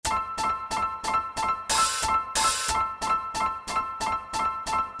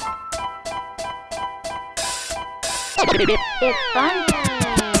It's fun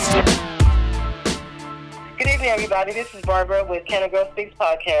time. Good evening, everybody. This is Barbara with Can a Girl Speaks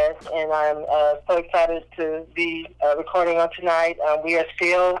podcast, and I'm so excited to be recording on tonight. We are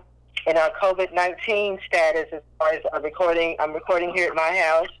still in our COVID-19 status as far as recording. I'm recording here at my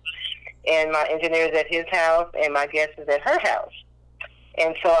house, and my engineer is at his house, and my guest is at her house.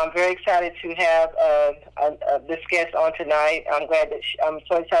 And so I'm very excited to have this guest on tonight. I'm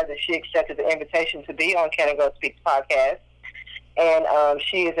so excited that she accepted the invitation to be on Can a Girl Speaks podcast. And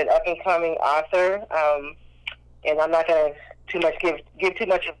she is an up-and-coming author. And I'm not going to give too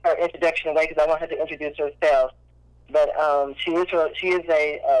much of her introduction away because I want her to introduce herself. But she is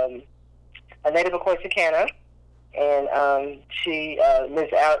a native of Corsicana, and she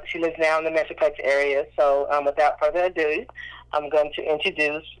lives now in the Metroplex area. So without further ado, I'm going to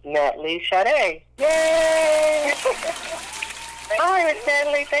introduce Natalie Sade. Yay! Hi, Miss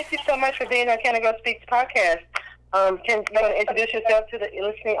Natalie. Thank you so much for being on Can a Girl Speaks podcast. Can you introduce yourself to the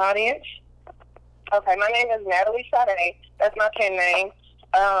listening audience? Okay, my name is Natalie Sade. That's my pen name.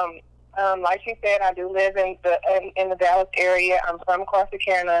 Like she said, I do live in the Dallas area. I'm from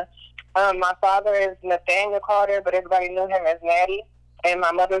Corsicana. My father is Nathaniel Carter, but everybody knew him as Natty. And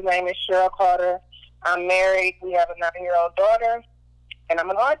my mother's name is Cheryl Carter. I'm married. We have a 9-year-old daughter, and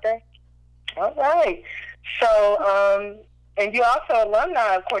I'm an author. All right. So, and you're also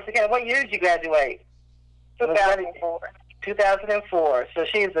alumni of Corsicana. What year did you graduate? 2004. 2004. So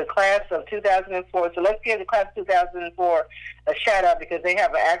she's the class of 2004. So let's give the class of 2004 a shout out because they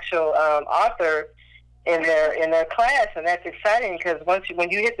have an actual author in their class, and that's exciting because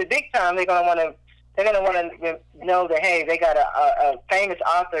when you hit the big time, they're gonna want to know that hey, they got a famous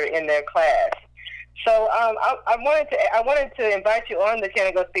author in their class. So I wanted to invite you on the Can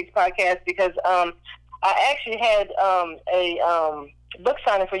a Girl Speaks podcast because I actually had a book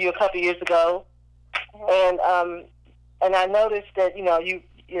signing for you a couple years ago, and I noticed that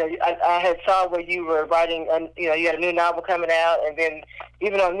I had saw where you were writing, and you had a new novel coming out, and then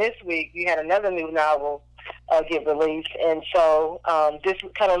even on this week you had another new novel get released, and so just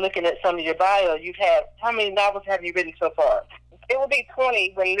kind of looking at some of your bio, how many novels have you written so far? It will be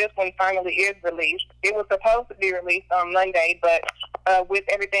 20 when this one finally is released. It was supposed to be released on Monday, but with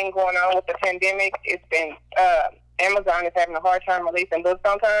everything going on with the pandemic, it's been Amazon is having a hard time releasing books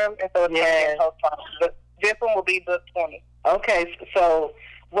on time, and so it's been postponed. But this one will be book 20. Okay, so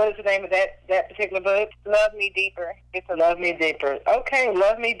what is the name of that particular book? Love Me Deeper. It's Love Me Deeper. Okay,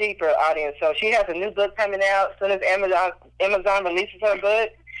 Love Me Deeper, audience. So she has a new book coming out. As soon as Amazon releases her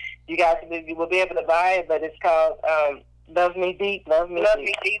book, you guys will be able to buy it, but it's called Love Me Deep. Love Me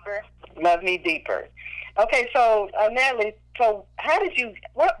Deeper. Love Me Deeper. Okay, so Natalie, so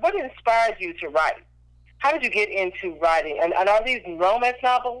what inspired you to write? How did you get into writing? And are these romance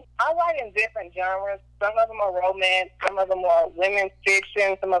novels? I write in different genres. Some of them are romance, some of them are women's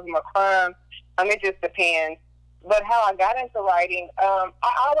fiction, some of them are crime. It just depends. But how I got into writing, I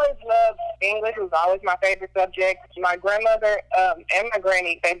always loved English. It was always my favorite subject. My grandmother and my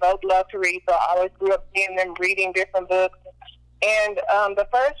granny, they both loved to read, so I always grew up seeing them reading different books. And the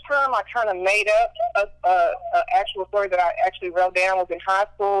first time I kind of made up an actual story that I actually wrote down was in high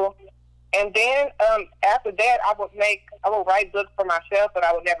school. And then after that, I would write books for myself, but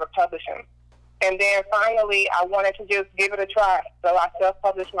I would never publish them. And then finally, I wanted to just give it a try. So I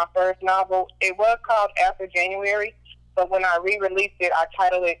self-published my first novel. It was called After January, but when I re-released it, I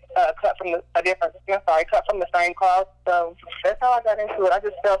titled it Cut from the Same Cloth. So that's how I got into it. I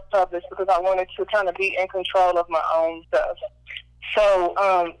just self-published because I wanted to kind of be in control of my own stuff. So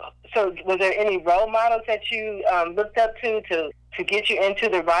was there any role models that you looked up to get you into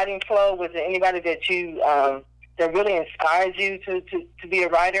the writing flow? Was there anybody that you that really inspired you to be a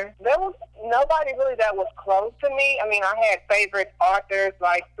writer? There was nobody really that was close to me. I mean, I had favorite authors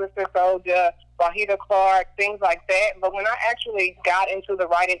like Sister Souljah, Wahida Clark, things like that. But when I actually got into the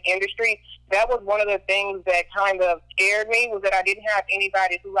writing industry, that was one of the things that kind of scared me, was that I didn't have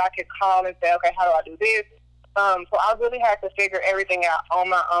anybody who I could call and say, okay, how do I do this? So I really had to figure everything out on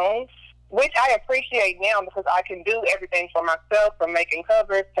my own, which I appreciate now because I can do everything for myself, from making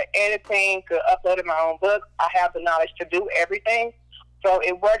covers to editing to uploading my own books. I have the knowledge to do everything. So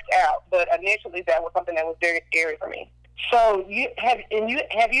it worked out. But initially that was something that was very scary for me. So have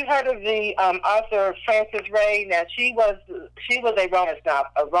you heard of the author Frances Ray? Now she was a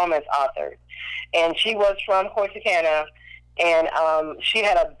romance author, and she was from Corsicana, and she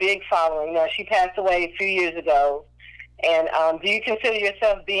had a big following. Now she passed away a few years ago, And do you consider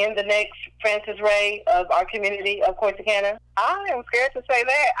yourself being the next Frances Ray of our community of Corsicana? I am scared to say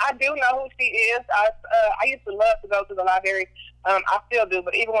that. I do know who she is. I used to love to go to the library. I still do,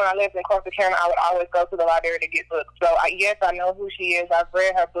 but even when I lived in Corsicana, I would always go to the library to get books. So, yes, I know who she is. I've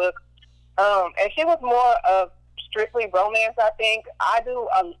read her book. And she was more of strictly romance, I think. I do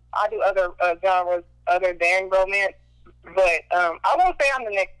other genres other than romance. But I won't say I'm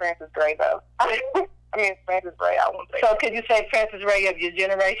the next Frances Gray, though. Frances Ray, I won't say. So could you say Frances Ray of your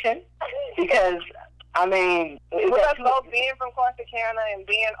generation? Because, because both being from Corsicana and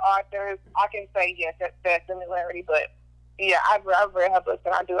being authors, I can say, yes, that's that similarity. But, yeah, I've read her books,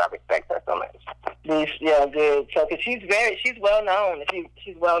 and I respect her so much. Yeah, good. So, because she's well known.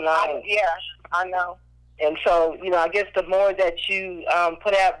 She's well known. I know. And so, I guess the more that you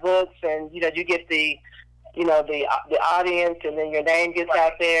put out books and, you get the audience, and then your name gets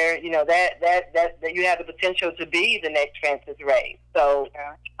out there, that you have the potential to be the next Frances Ray. So,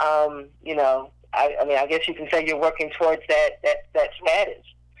 I guess you can say you're working towards that status.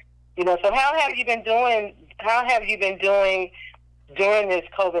 So how have you been doing during this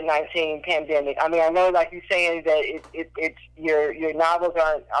COVID-19 pandemic? I know, like you're saying, that it's your novels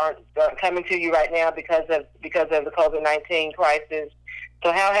aren't coming to you right now because of the COVID-19 crisis.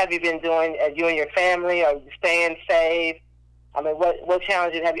 So how have you been doing, you and your family? Are you staying safe? What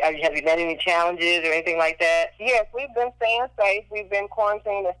challenges have you met any challenges or anything like that? Yes, we've been staying safe. We've been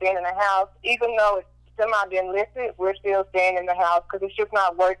quarantined and staying in the house. Even though it's been lifted, we're still staying in the house because it's just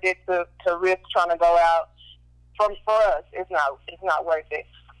not worth it to risk trying to go out. For us, it's not worth it.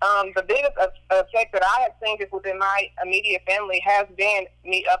 The biggest effect that I have seen just within my immediate family has been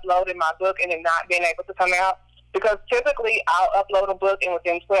me uploading my book and it not being able to come out. Because typically I'll upload a book and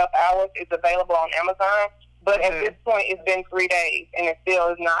within 12 hours it's available on Amazon. But at this point it's been 3 days and it still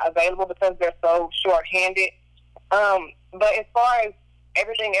is not available because they're so short-handed. But as far as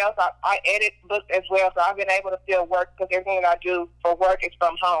everything else, I edit books as well, so I've been able to still work because everything that I do for work is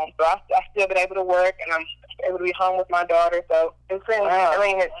from home. So I still been able to work, and I'm able to be home with my daughter. So it's been,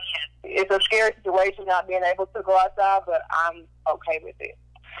 it's a scary situation not being able to go outside, but I'm okay with it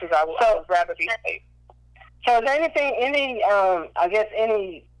because I would rather be safe. So is there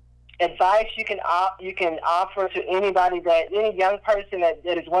any advice you can offer to anybody, any young person that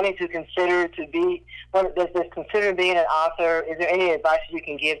is wanting to consider that's considering being an author? Is there any advice you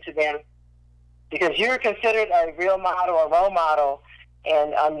can give to them? Because you're considered a real model or role model,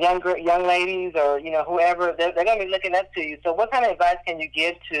 and young ladies or whoever, they're going to be looking up to you. So what kind of advice can you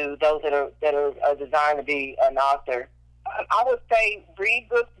give to those that are designed to be an author? I would say read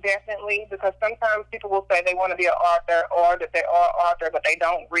books definitely, because sometimes people will say they want to be an author or that they are an author, but they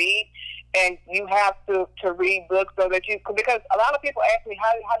don't read. And you have to read books so that because a lot of people ask me,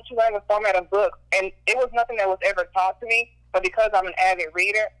 how did you learn the format of books? And it was nothing that was ever taught to me, but because I'm an avid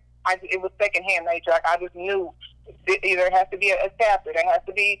reader, it was secondhand nature. Like I just knew either it has to be a chapter, there has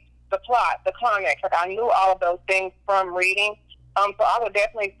to be the plot, the climax. Like I knew all of those things from reading. So I would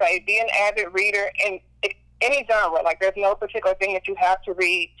definitely say be an avid reader in any genre. Like there's no particular thing that you have to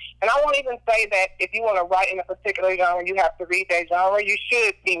read. And I won't even say that if you want to write in a particular genre, you have to read that genre. You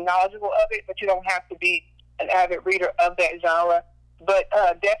should be knowledgeable of it, but you don't have to be an avid reader of that genre. But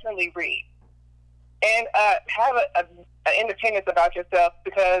definitely read. And have an independence about yourself,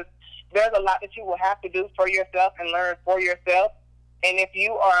 because there's a lot that you will have to do for yourself and learn for yourself. And if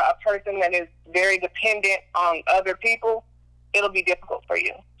you are a person that is very dependent on other people, it'll be difficult for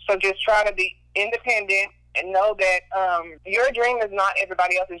you. So just try to be independent and know that your dream is not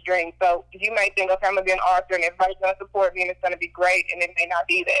everybody else's dream. So you may think, okay, I'm going to be an author and everybody's going to support me and it's going to be great, and it may not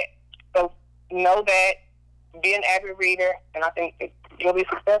be that. So know that, be an avid reader, and I think you'll be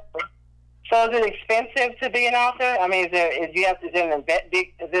successful. So is it expensive to be an author? I mean, is there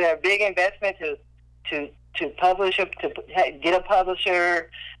a big investment to publish, to get a publisher?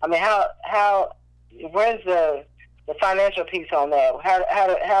 I mean, where's the financial piece on that?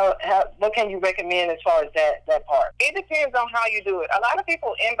 How what can you recommend as far as that part? It depends on how you do it. A lot of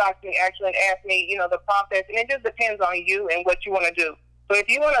people inbox me actually and ask me, the process, and it just depends on you and what you want to do. So if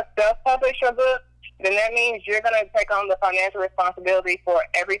you want to self-publish your book, then that means you're going to take on the financial responsibility for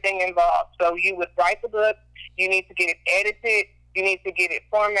everything involved. So you would write the book, you need to get it edited, you need to get it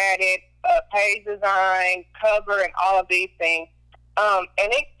formatted, page design, cover, and all of these things. And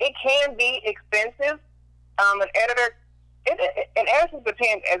it can be expensive. An editor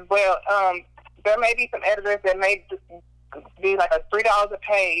depends as well. There may be some editors that may be like a $3 a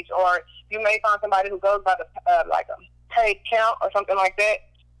page, or you may find somebody who goes by the like a page count or something like that.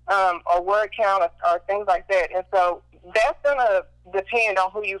 Or word count or things like that. And so that's going to depend on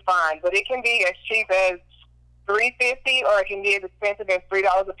who you find. But it can be as cheap as $3.50, or it can be as expensive as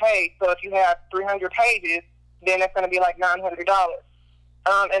 $3 a page. So if you have 300 pages, then that's going to be like $900.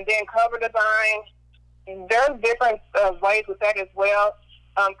 And then cover design, there's different ways with that as well.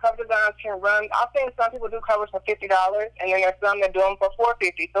 Cover designs can run. I've seen some people do covers for $50, and then there's some that do them for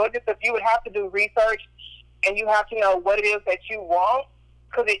 $4.50. So it just, if you would have to do research, and you have to know what it is that you want,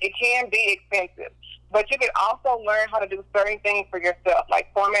 because it can be expensive. But you can also learn how to do certain things for yourself,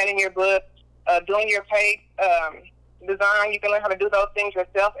 like formatting your book, doing your page design. You can learn how to do those things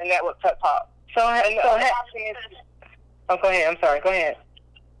yourself, and that would cut costs. Go ahead. I'm sorry. Go ahead.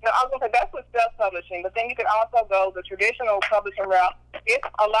 No, I was going to say that's with self-publishing, but then you could also go the traditional publishing route. It's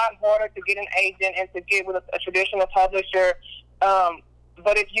a lot harder to get an agent and to get with a traditional publisher.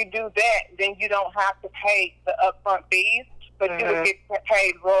 But if you do that, then you don't have to pay the upfront fees, but you would get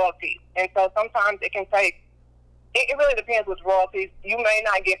paid royalties. And so sometimes it can take, it really depends with royalties. You may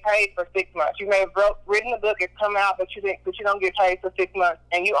not get paid for 6 months. You may have written the book, it's come out, but you don't get paid for 6 months.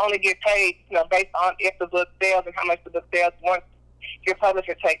 And you only get paid, based on if the book sells and how much the book sells once your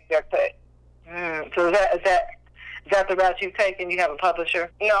publisher takes their cut. So is that the route you've taken? You have a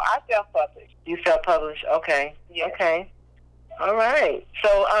publisher? No, I self-publish. You self-publish? Okay. Yes. Okay. All right.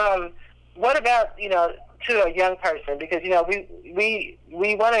 So, what about, to a young person? Because, we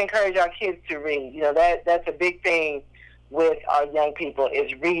want to encourage our kids to read. That's a big thing with our young people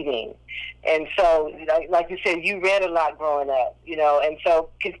is reading. And so, like you said, you read a lot growing up, and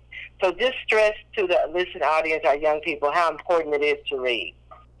so just stress to the listening audience, our young people, how important it is to read.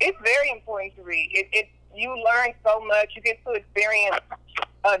 It's very important to read. You learn so much. You get to experience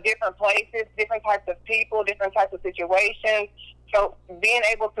different places, different types of people, different types of situations. So being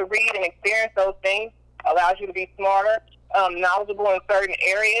able to read and experience those things allows you to be smarter, knowledgeable in certain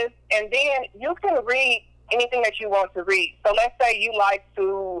areas. And then you can read anything that you want to read. So let's say you like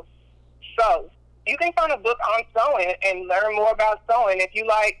to sew. You can find a book on sewing and learn more about sewing. If you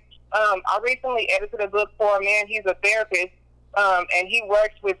like, I recently edited a book for a man. He's a therapist, and he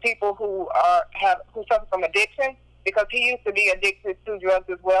works with people who suffer from addiction, because he used to be addicted to drugs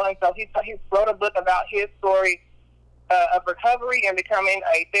as well. And so he wrote a book about his story of recovery and becoming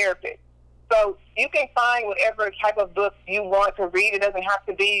a therapist. So you can find whatever type of book you want to read. It doesn't have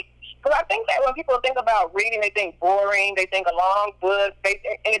to be, because I think that when people think about reading, they think boring, they think a long book, and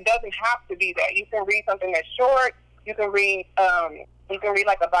it doesn't have to be that. You can read something that's short. You can read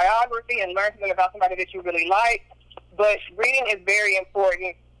like a biography and learn something about somebody that you really like. But reading is very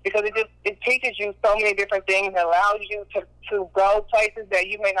important, because it teaches you so many different things and allows you to go places that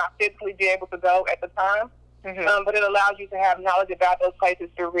you may not physically be able to go at the time. Mm-hmm. But it allows you to have knowledge about those places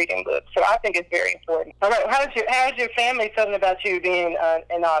through reading books. So I think it's very important. All right. How's your family feeling about you being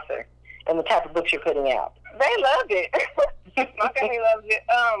an author and the type of books you're putting out? They loved it. My family loves it.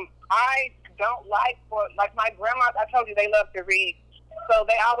 I don't like my grandma. I told you they love to read, so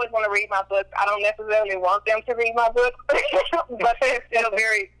they always want to read my books. I don't necessarily want them to read my books, but they're still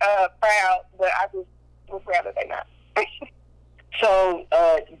very proud. But I just would rather they not. So,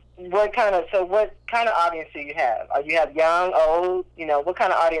 what kind of audience do you have? You have young, old? What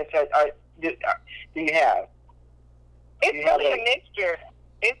kind of audience do you have? It's really a mixture.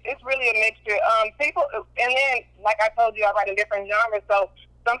 It's really a mixture. People, and then, like I told you, I write in different genres. So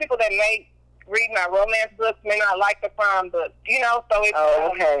some people that may read my romance books may not like the crime books. So it's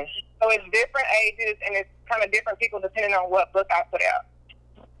okay. So it's different ages, and it's kind of different people depending on what book I put out.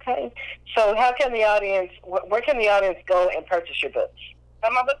 Okay. So where can the audience go and purchase your books?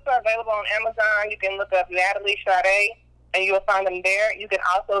 My books are available on Amazon. You can look up Natalie Sade, and you'll find them there. You can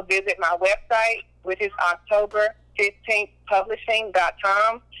also visit my website, which is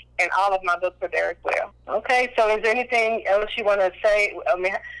October15thpublishing.com, and all of my books are there as well. Okay. So is there anything else you want to say? I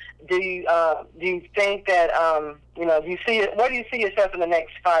mean, do you think that where do you see yourself in the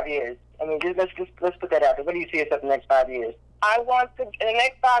next 5 years? I mean, let's put that out there. Where do you see yourself in the next 5 years? In the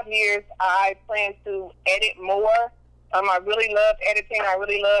next 5 years, I plan to edit more. I really love editing. I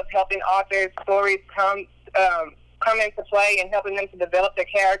really love helping authors' stories come into play and helping them to develop their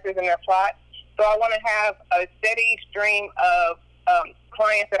characters and their plot. So I want to have a steady stream of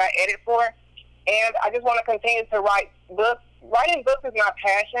clients that I edit for. And I just want to continue to write books. Writing books is my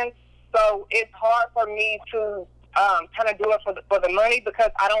passion, so it's hard for me to kind of do it for the money,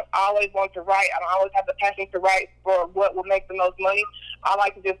 because I don't always want to write. I don't always have the passion to write for what will make the most money. I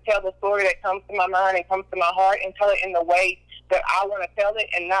like to just tell the story that comes to my mind and comes to my heart, and tell it in the way that I want to tell it,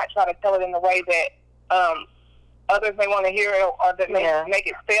 and not try to tell it in the way that others may want to hear it, or that may make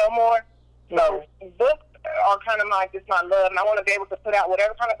it sell more. So books are kind of my love, and I want to be able to put out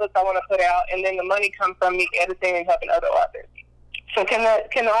whatever kind of books I want to put out, and then the money comes from me editing and helping other authors. So can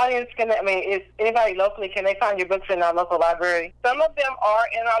the audience, is anybody locally, can they find your books in our local library? Some of them are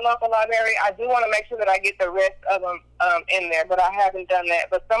in our local library. I do want to make sure that I get the rest of them in there, but I haven't done that.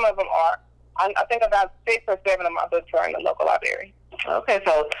 But some of them are. I think about 6 or 7 of my books are in the local library. Okay,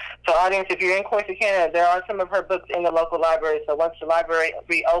 so audience, if you're in Corsicana, there are some of her books in the local library. So once the library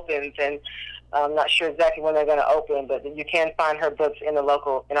reopens, and I'm not sure exactly when they're going to open, but you can find her books in our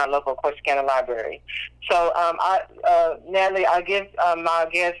local Corsicana library. So, Natalie, I give my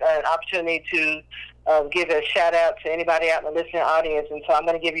guests an opportunity to give a shout out to anybody out in the listening audience, and so I'm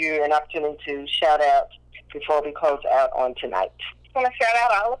going to give you an opportunity to shout out before we close out on tonight. I want to shout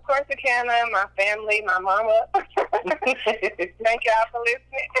out all of Corsicana, my family, my mama. Thank y'all for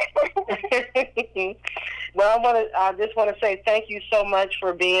listening. Well, I just want to say thank you so much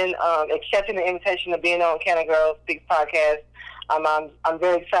for being accepting the invitation of being on Canna Girl Speaks podcast. I'm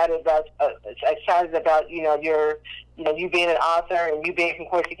very excited about you being an author and you being from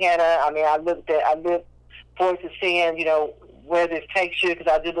Corsicana. I mean, I look forward to seeing where this takes you,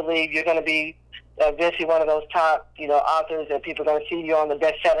 because I do believe you're going to be eventually one of those top authors that people are going to see you on the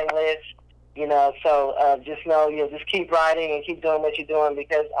best-selling list. So just know, just keep writing and keep doing what you're doing,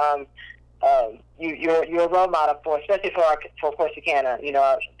 because you're a role model especially for Corsicana,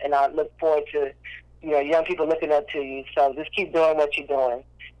 and I look forward to young people looking up to you. So just keep doing what you're doing.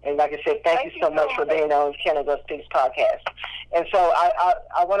 And like I said, thank you so much for being on Canna Girl Speaks podcast. And so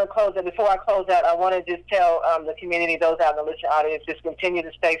I want to close it. Before I close out, I want to just tell the community, those out in the listening audience, just continue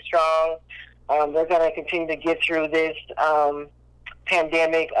to stay strong. They're going to continue to get through this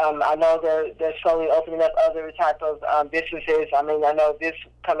pandemic. I know they're slowly opening up other type of businesses. I mean, I know this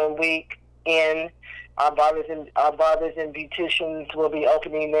coming week our barbers and beauticians will be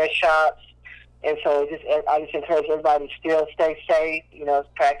opening their shops. And so I just encourage everybody to still stay safe,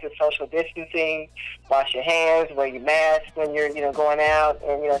 practice social distancing, wash your hands, wear your mask when you're, going out,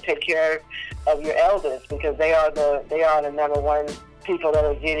 and, take care of your elders, because they are the number one people that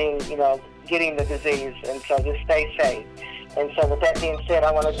are getting the disease. And so just stay safe. And so with that being said,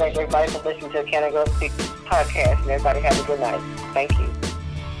 I want to thank everybody for listening to Canna Girl Speaks podcast, and everybody have a good night. Thank you.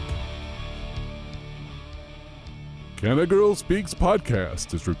 Canna Girl Speaks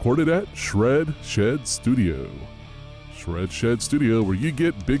podcast is recorded at Shred Shed Studio. Shred Shed Studio, where you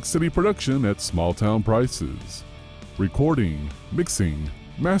get big city production at small town prices. Recording, mixing,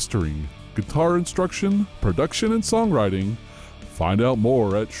 mastering, guitar instruction, production, and songwriting. Find out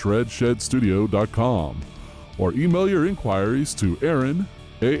more at shredshedstudio.com, or email your inquiries to Aaron,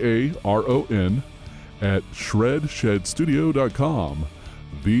 Aaron, at shredshedstudio.com,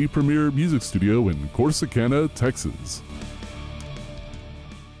 the premier music studio in Corsicana, Texas.